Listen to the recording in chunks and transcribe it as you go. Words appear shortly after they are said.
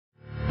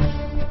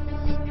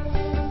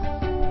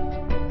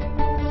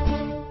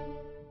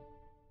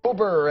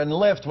Uber and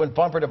Lyft went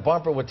bumper to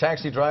bumper with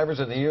taxi drivers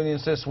and the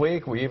unions this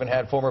week. We even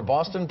had former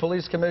Boston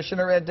Police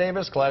Commissioner Ed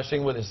Davis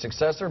clashing with his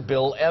successor,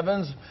 Bill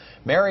Evans.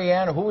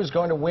 Marianne, who is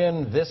going to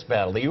win this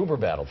battle, the Uber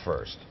battle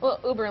first? Well,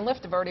 Uber and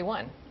Lyft have already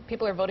won.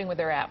 People are voting with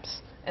their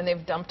apps, and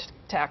they've dumped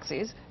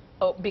taxis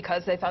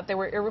because they thought they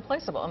were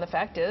irreplaceable. And the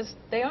fact is,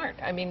 they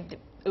aren't. I mean,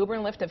 Uber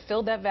and Lyft have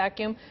filled that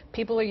vacuum.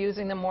 People are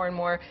using them more and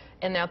more,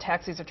 and now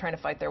taxis are trying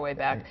to fight their way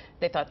back.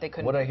 They thought they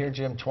couldn't. What I hear,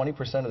 Jim,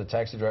 20% of the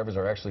taxi drivers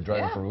are actually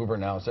driving for Uber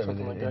now. So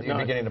you're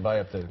beginning to buy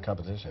up the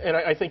competition. And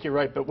I think you're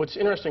right. But what's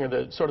interesting are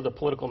the sort of the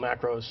political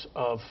macros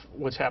of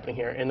what's happening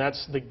here, and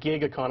that's the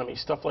gig economy.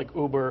 Stuff like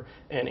Uber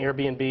and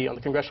Airbnb on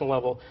the congressional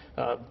level,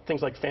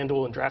 things like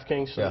FanDuel and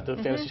DraftKings, the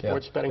fantasy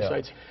sports betting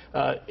sites.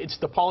 It's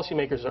the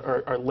policymakers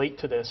are late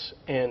to this,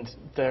 and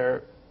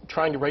they're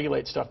trying to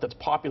regulate stuff that's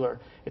popular.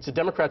 It's the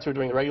Democrats who are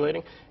doing the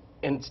regulating,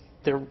 and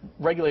they're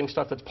regulating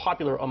stuff that's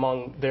popular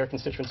among their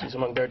constituencies,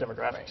 among their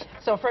demographics.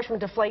 So fresh from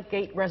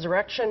Deflategate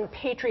resurrection,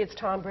 Patriots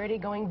Tom Brady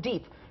going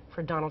deep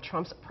for Donald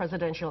Trump's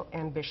presidential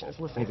ambitions.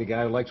 Listen. He's a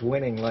guy who likes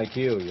winning like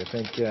you. You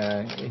think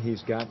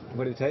he's got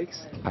what it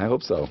takes? I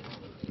hope so.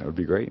 That would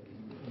be great.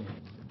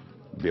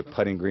 Be a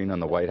putting green on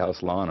the White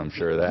House lawn, I'm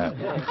sure of that.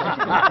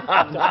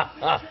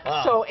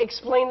 So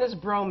explain this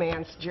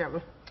bromance,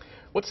 Jim.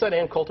 What's that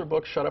Ann Coulter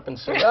book, Shut Up and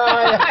Sing?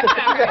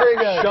 Very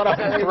good. Shut up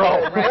and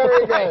throw.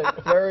 Very good.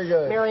 Very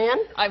good. Marianne?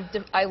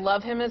 I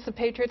love him as the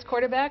Patriots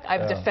quarterback.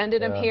 I've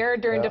defended him here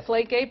during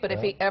Deflategate, but if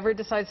he ever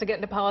decides to get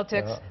into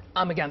politics,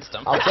 I'm against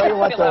him. I'll tell you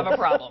what, He'll have a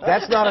problem.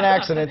 That's not an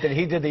accident that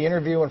he did the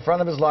interview in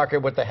front of his locker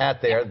with the hat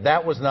there.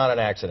 That was not an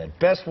accident.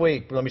 Best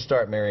week. Let me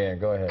start, Marianne.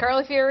 Go ahead.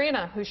 Carly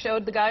Fiorina, who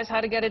showed the guys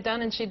how to get it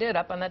done, and she did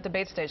up on that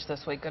debate stage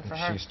this week. Good for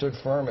her. She stood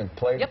firm and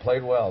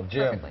played well.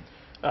 Jim. Perfectly.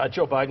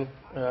 Joe Biden,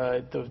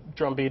 the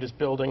drumbeat is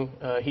building.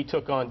 He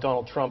took on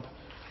Donald Trump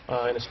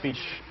in a speech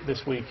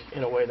this week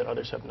in a way that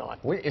others have not.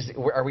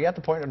 Are we at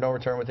the point of no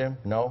return with him?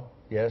 No?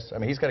 Yes? I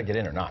mean, he's got to get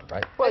in or not,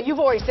 right? Well, you've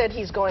always said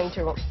he's going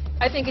to.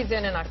 I think he's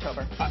in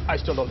October. I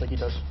still don't think he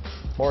does.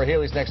 Maura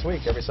Healey's next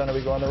week. Every Sunday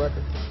we go on the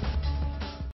record.